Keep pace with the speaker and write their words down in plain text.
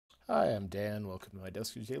Hi, I'm Dan. Welcome to my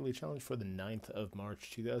Duskers Daily Challenge for the 9th of March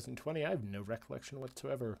 2020. I have no recollection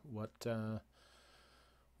whatsoever what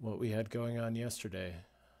we had going on yesterday.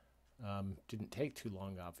 Didn't take too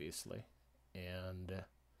long, obviously, and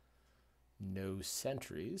no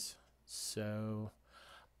sentries. So,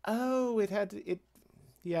 oh, it had it.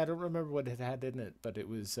 Yeah, I don't remember what it had in it, but it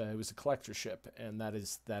was a collector ship, and that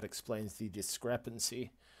explains the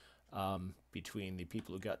discrepancy between the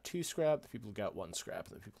people who got 2 scrap, the people who got 1 scrap,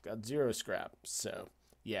 and the people who got 0 scrap. So,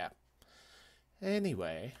 yeah.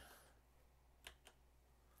 Anyway,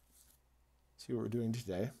 see what we're doing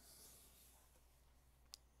today.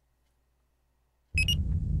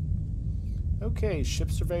 Okay,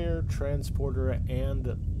 ship surveyor, transporter,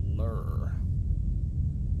 and lure.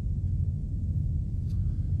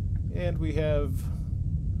 And we have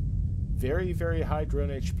very, very high drone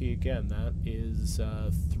HP again. That is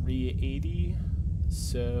 380.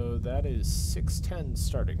 So that is 610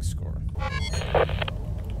 starting score.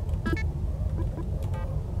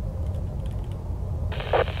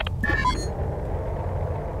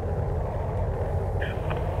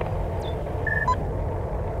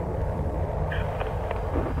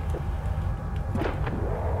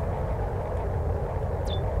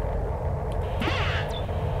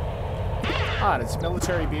 And it's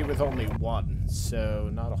military B with only 1, so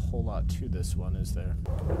not a whole lot to this one, is there?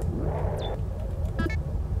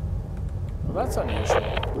 Well, that's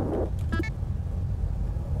unusual.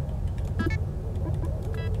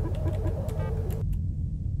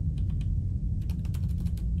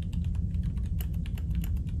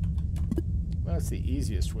 That's the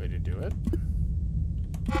easiest way to do it.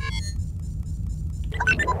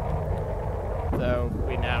 Though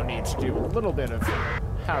we now need to do a little bit of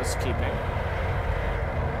housekeeping.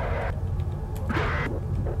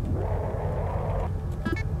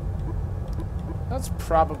 That's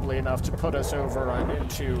probably enough to put us over and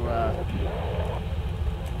into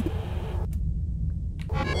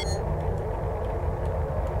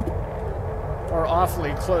or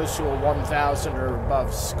awfully close to a 1,000 or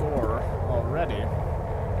above score already.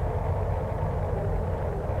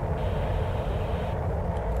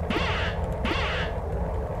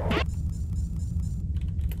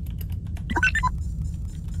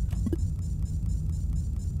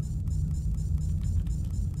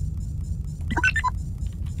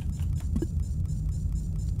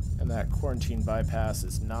 That quarantine bypass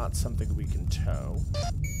is not something we can tow.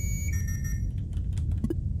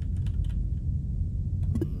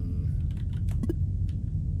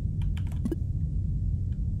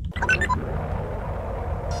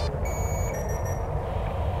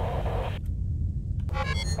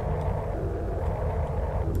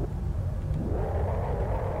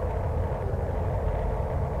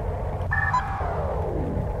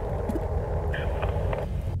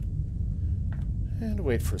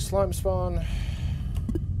 Wait for slime spawn.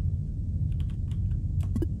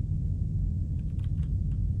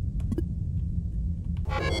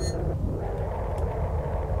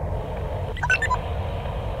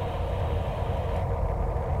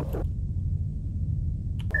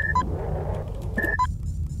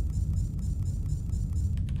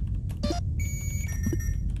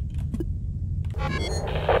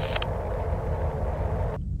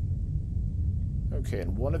 Okay,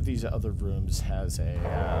 and one of these other rooms has a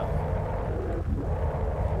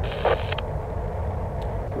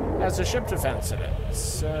ship defense in it,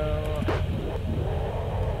 so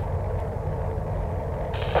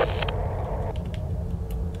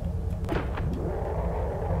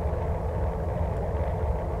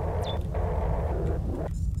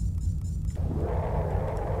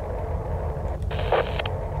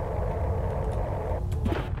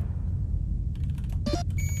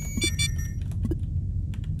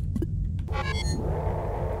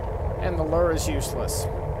and the lure is useless.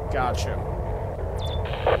 Gotcha.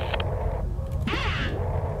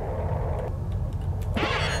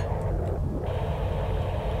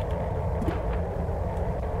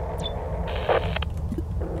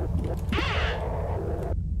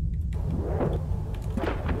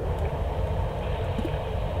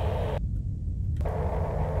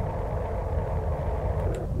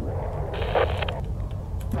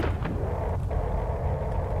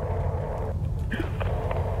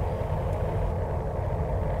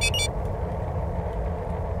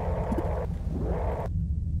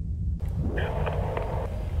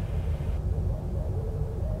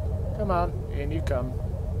 Come on, in you come.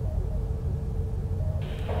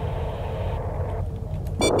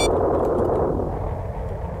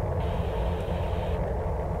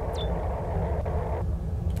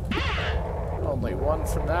 Only 1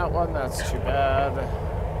 from that one, that's too bad.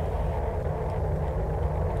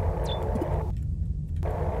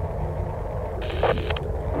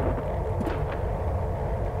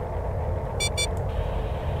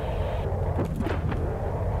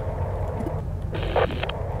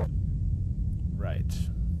 Right.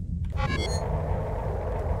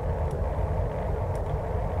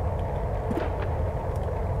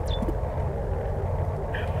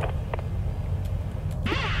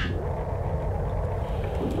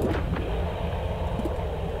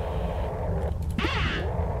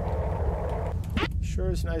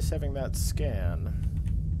 Sure is nice having that scan.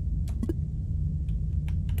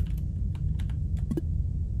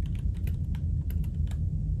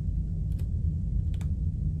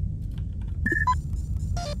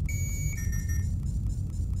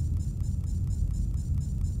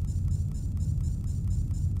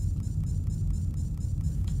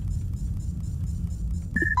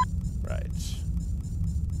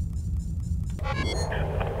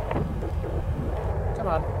 Come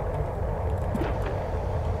on.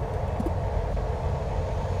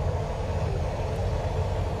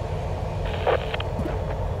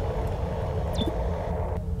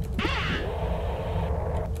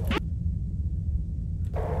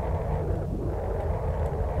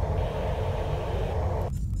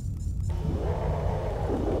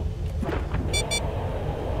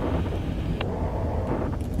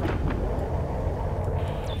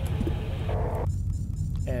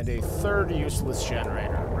 And a third useless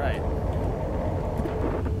generator, right.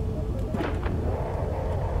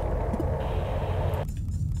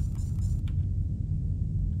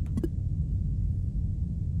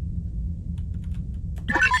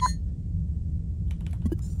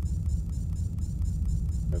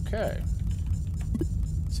 Okay.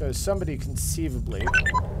 So somebody conceivably...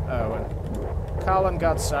 Oh, and Colin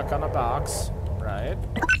got stuck on a box, right.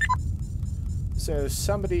 So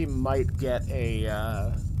somebody might get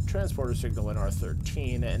a transporter signal in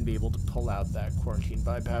R13 and be able to pull out that quarantine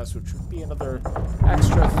bypass, which would be another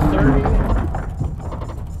extra 30.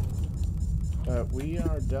 But we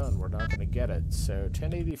are done. We're not going to get it. So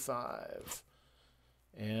 1085.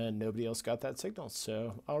 And nobody else got that signal.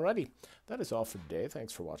 So, alrighty. That is all for today.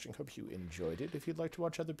 Thanks for watching. Hope you enjoyed it. If you'd like to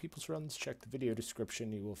watch other people's runs, check the video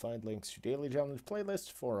description. You will find links to Daily Challenge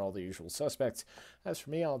playlist for all the usual suspects. As for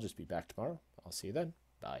me, I'll just be back tomorrow. I'll see you then.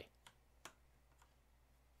 Bye.